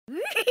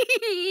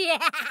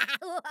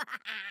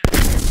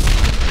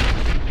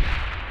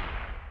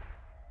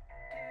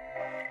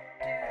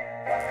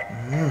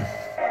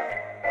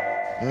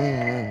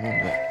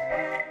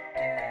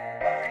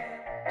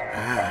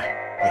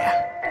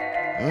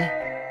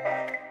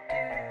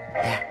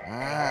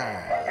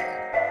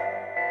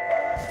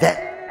That,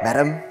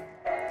 madam,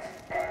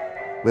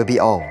 will be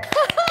all.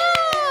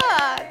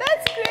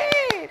 That's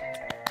great.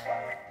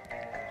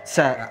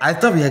 Sir, I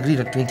thought we agreed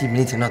on 20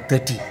 minutes and not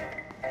 30.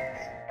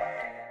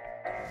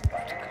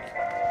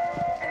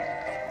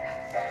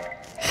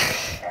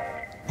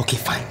 Okay,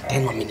 fine.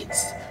 10 more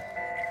minutes.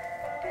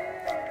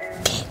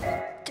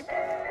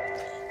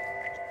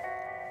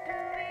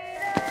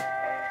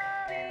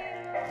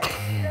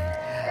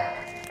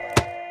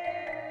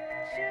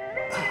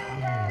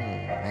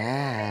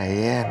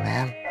 Yeah,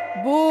 ma'am.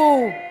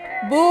 Boo!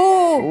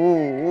 Boo!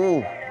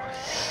 Ooh.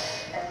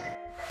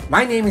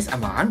 My name is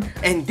Aman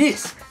and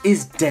this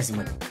is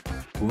Desmond.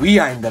 We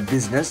are in the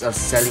business of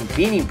selling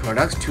cleaning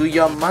products to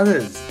your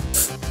mothers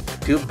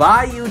to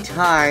buy you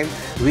time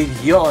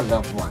with your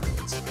loved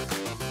ones.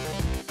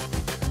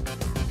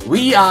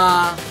 We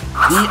are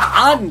the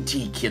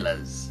Aunty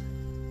Killers.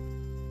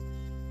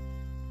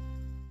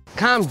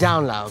 Calm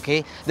down now,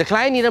 okay? The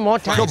client needed more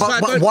time. No,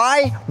 but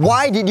why?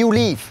 Why did you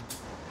leave?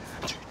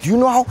 Do you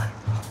know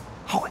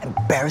how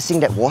embarrassing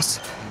that was?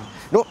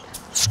 No,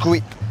 screw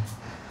it.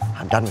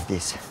 I'm done with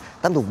this.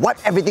 Time to wipe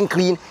everything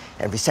clean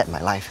and reset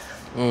my life.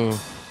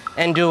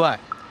 And do what?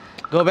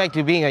 Go back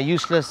to being a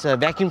useless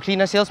vacuum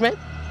cleaner salesman?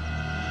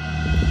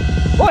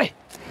 Oi!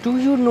 Do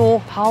you know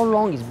how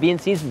long it's been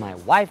since my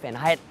wife and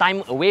I had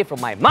time away from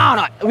my ma or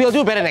not? We'll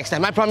do better next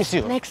time, I promise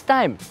you. Next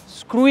time,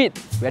 screw it.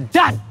 We're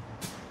done.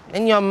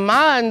 And your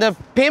ma and the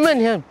payment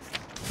here.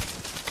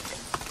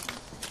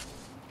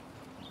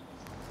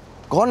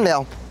 Gone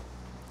liao.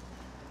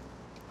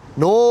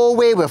 No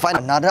way we'll find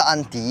another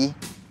auntie.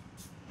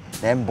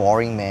 Damn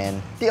boring,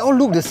 man. They all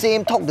look the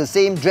same, talk the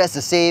same, dress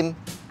the same.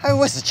 Hey,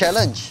 what's the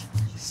challenge?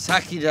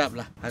 Suck it up,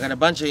 lah. I got a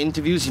bunch of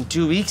interviews in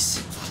 2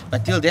 weeks,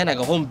 but till then I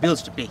got home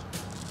bills to pay.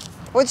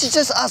 Why don't you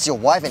just ask your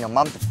wife and your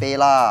mum to pay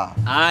lah?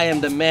 I am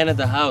the man of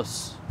the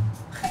house.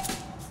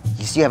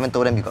 You still haven't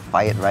told them you got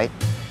fired, right?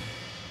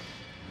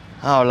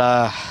 How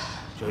lah?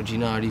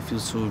 Georgina already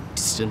feels so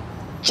distant.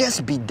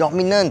 Just be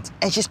dominant,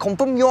 and she's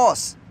confirmed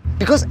yours.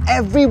 Because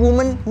every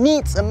woman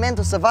needs a man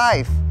to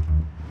survive.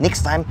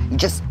 Next time, you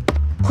just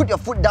put your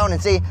foot down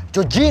and say,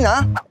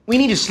 Georgina, we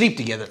need to sleep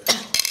together.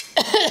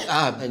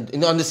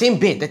 On the same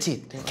bed, that's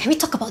it. Can we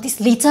talk about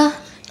this later?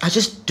 I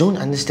just don't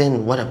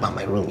understand what about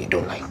my room you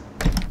don't like.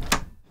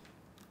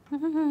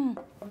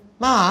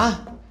 Ma,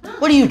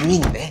 what are you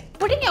doing there?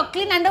 Putting your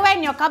clean underwear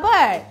in your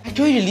cupboard. I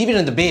told you to leave it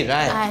on the bed,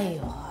 right?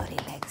 Ayo,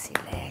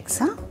 relax,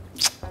 huh?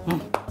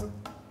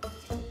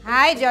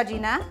 Hi,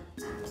 Georgina.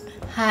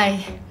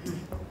 Hi.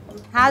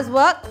 How's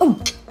work? Oh,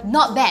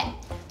 not bad.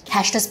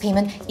 Cashless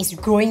payment is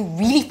growing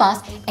really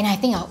fast and I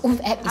think our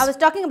OOF app is... I was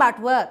talking about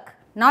work,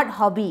 not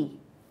hobby.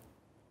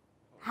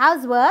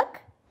 How's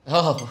work?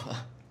 Oh,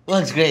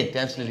 works great.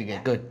 Absolutely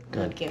great. Good.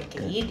 Okay.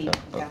 Good.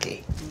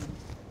 Okay.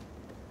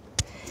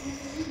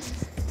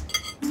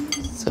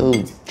 So,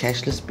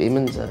 cashless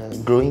payments are a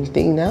growing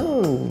thing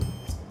now?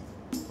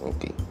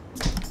 Okay.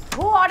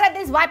 Who ordered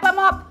this wiper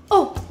mop?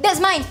 Oh, that's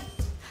mine.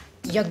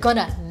 You're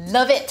gonna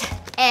love it.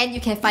 And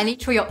you can finally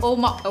throw your old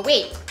mop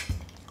away.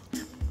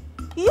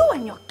 You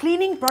and your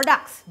cleaning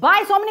products.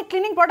 Buy so many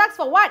cleaning products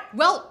for what?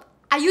 Well,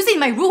 I use it in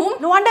my room.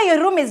 No wonder your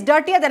room is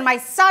dirtier than my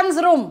son's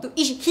room. To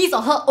each his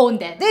or her own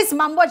then. This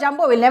mumbo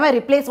jumbo will never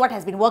replace what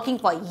has been working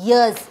for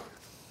years.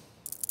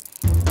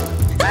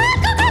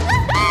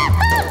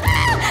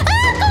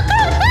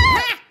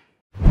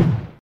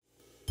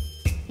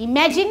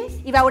 Imagine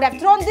if I would have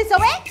thrown this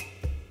away.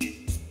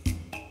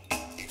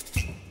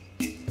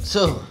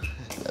 So,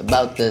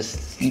 about the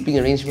sleeping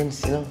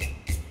arrangements, you know?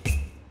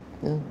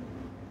 Yeah.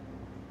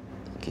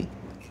 Okay.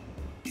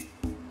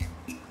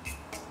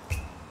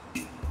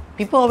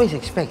 People always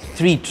expect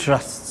 3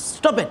 trusts.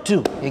 Stop at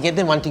 2. You get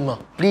them wanting more.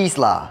 please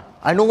lah.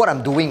 I know what I'm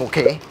doing,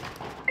 okay?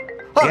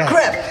 Oh,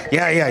 crap!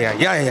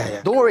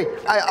 Yeah. Don't worry,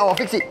 I'll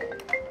fix it.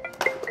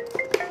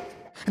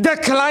 The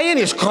client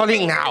is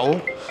calling now.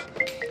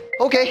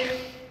 Okay,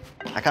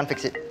 I can't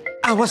fix it.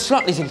 Our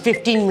slot is in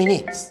 15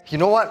 minutes. You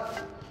know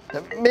what?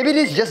 Maybe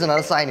this is just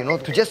another sign, you know,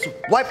 to just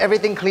wipe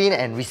everything clean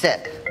and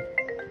reset.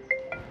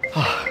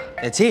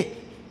 That's it.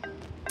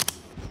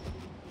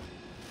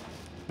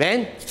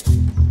 Ben,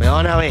 we're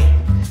on our way.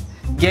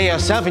 Get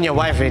yourself and your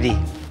wife ready.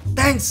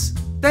 Thanks,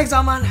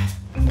 Aman.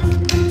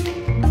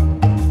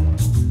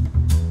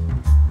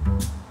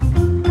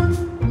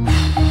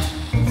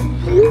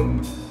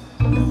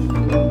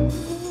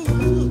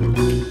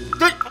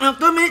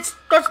 Two minutes.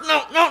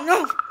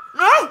 No.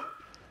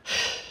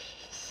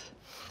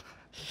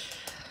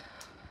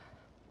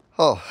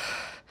 Oh,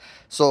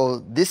 so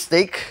this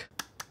steak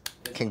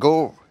can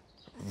go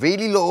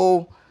really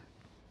low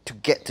to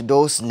get to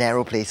those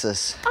narrow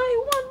places.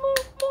 I want more.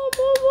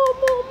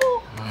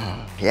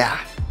 Yeah.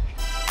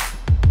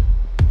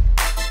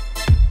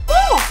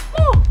 More.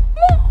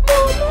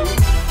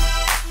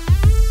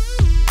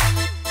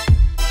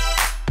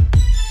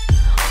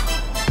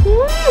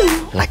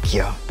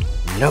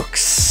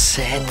 nooks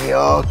and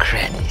your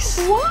crannies.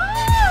 Wow,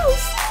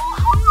 so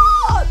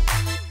hot!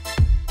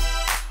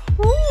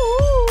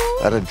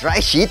 Ooh. A dry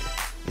sheet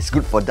is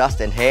good for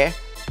dust and hair,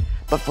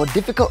 but for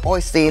difficult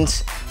oil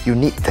stains, you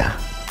need the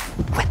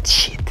wet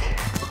sheet.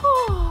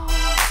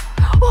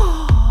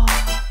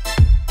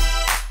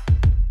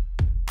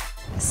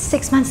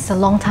 6 months is a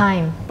long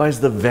time. But it's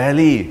the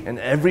valley, and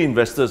every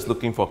investor is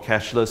looking for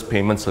cashless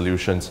payment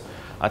solutions.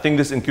 I think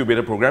this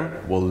incubator program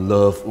will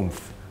love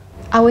oomph.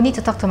 I will need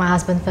to talk to my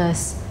husband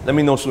first. Let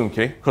me know soon,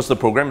 okay? Because the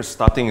program is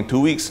starting in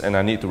 2 weeks and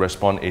I need to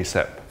respond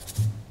ASAP.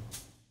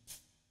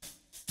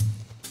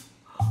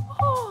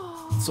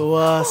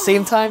 So,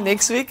 same time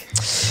next week?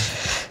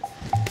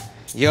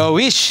 Your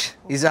wish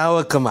is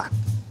our command.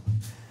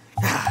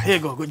 Here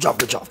you go. Good job,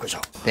 good job, good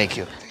job. Thank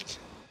you.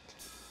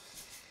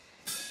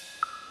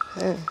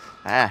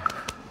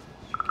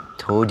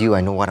 Told you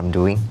I know what I'm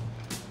doing.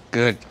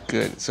 Good,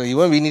 good. So you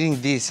won't be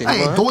needing this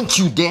anymore? Hey, don't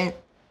you dare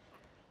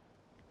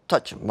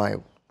touch my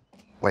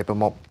wiper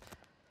mop.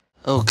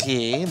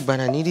 Okay, but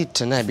I need it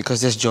tonight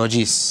because there's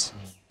Georgie's.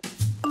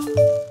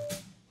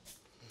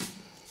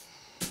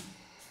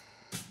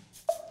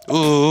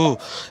 Ooh,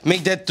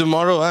 make that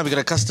tomorrow, huh? We got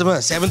a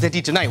customer,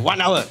 7:30 tonight,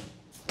 1 hour.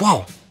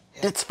 Wow,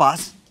 that's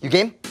fast. You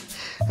game?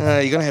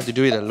 You're gonna have to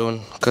do it alone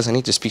because I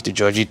need to speak to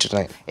Georgie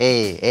tonight.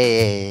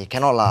 Hey,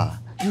 cannot lah.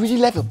 You really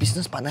left your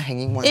business partner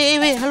hanging once. Hey,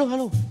 wait,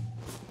 hello.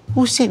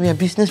 Who said we are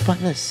business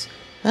partners?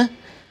 Huh?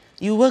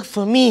 You work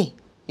for me.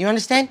 You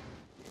understand?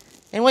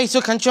 And why you so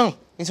kanchong?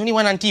 It's only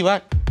one auntie,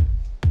 what?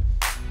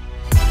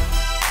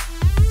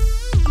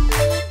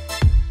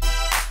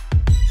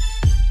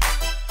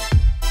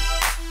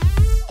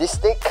 This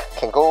stick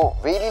can go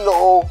really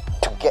low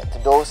to get to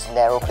those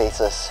narrow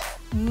places.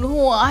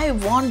 No, I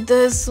want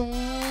this.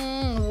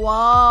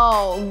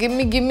 Wow.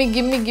 Gimme.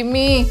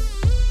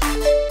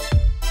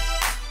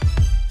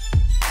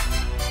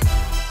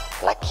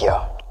 Like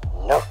your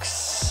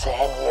nooks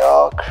and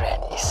your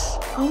crannies.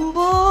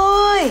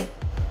 Boy,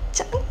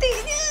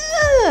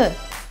 cantiknya.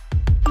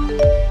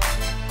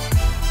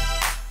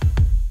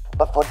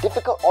 But for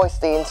difficult oil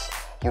stains,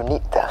 you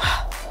need the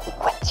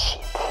wet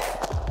sheet.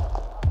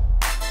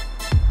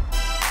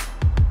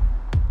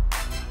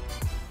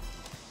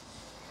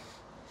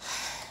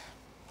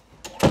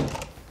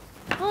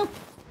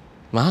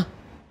 Ma?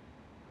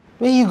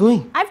 Where are you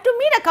going? I have to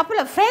meet a couple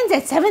of friends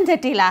at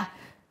 7:30 lah.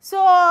 So,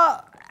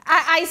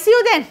 I see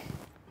you then.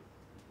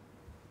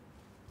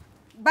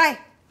 Bye.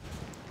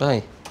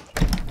 Bye.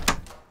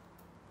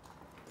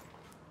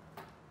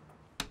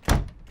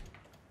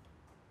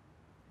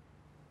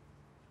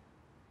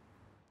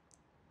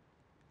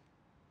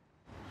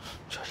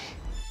 Georgie.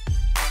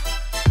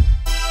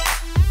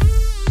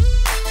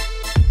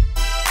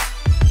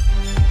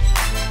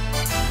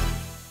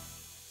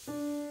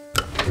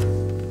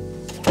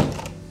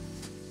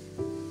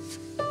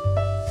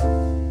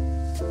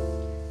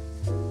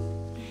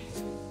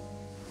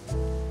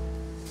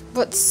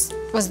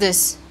 What's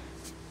this?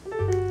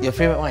 Your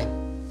favorite wine?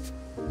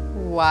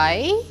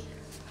 Why?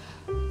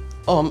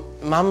 Oh,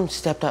 Mom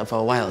stepped out for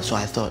a while, so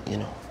I thought, you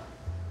know.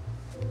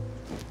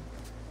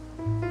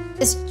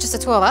 It's just the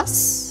two of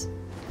us?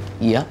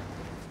 Yeah.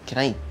 Can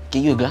I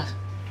get you a glass?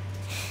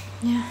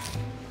 Yeah.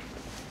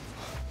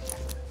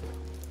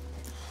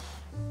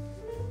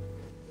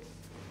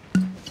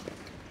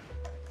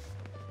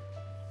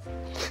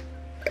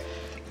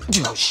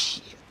 Oh,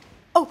 shit.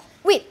 Oh,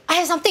 wait, I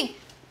have something.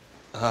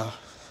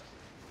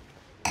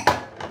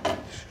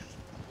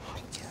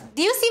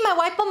 Do you see my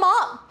wiper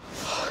mop?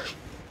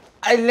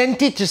 I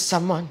lent it to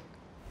someone.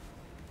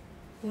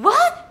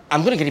 What?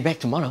 I'm gonna get it back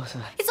tomorrow, so...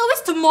 It's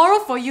always tomorrow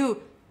for you.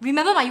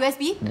 Remember my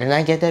USB? Didn't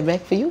I get that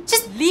back for you?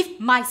 Just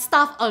leave my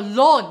stuff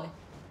alone.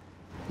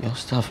 Your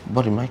stuff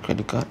bought in my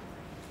credit card.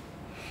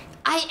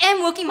 I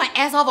am working my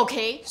ass off,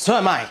 okay? So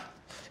am I.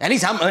 At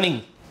least I'm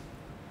earning.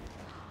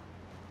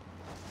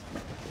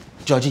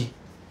 Georgie,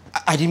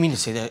 I didn't mean to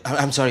say that.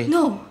 I'm sorry.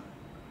 No,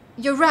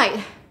 you're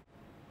right.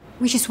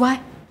 Which is why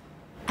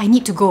I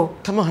need to go.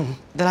 Come on.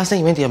 The last time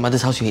you went to your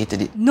mother's house, you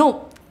hated it.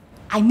 No,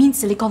 I mean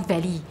Silicon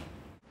Valley.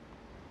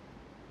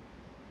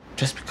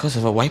 Just because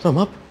of a wiper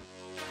mop?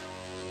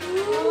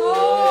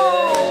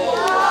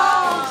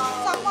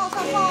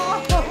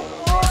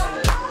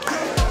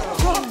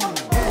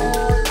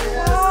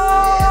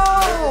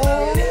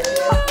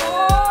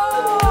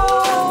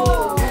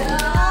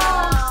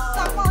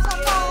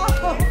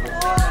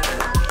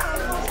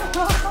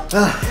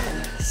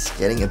 It's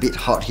getting a bit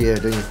hot here,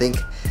 don't you think?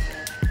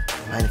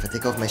 Mind if I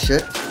take off my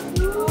shirt?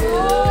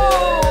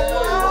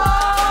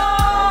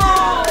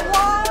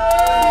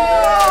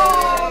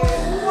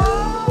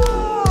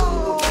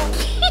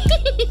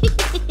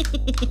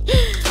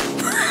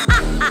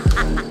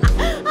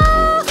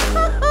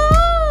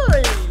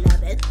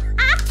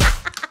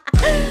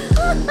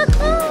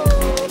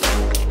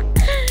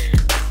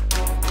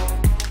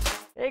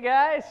 Hey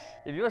guys,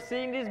 if you're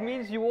seeing this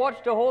means you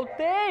watched the whole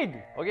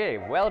thing. Okay,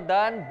 well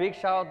done. Big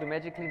shout out to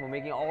Magiclean for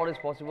making all this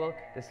possible.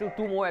 There's still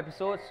 2 more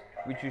episodes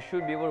which you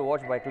should be able to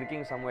watch by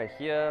clicking somewhere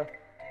here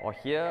or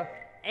here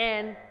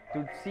And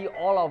to see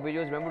all our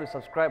videos, remember to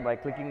subscribe by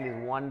clicking this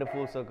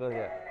wonderful circle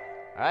here.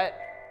 Alright,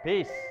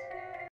 peace.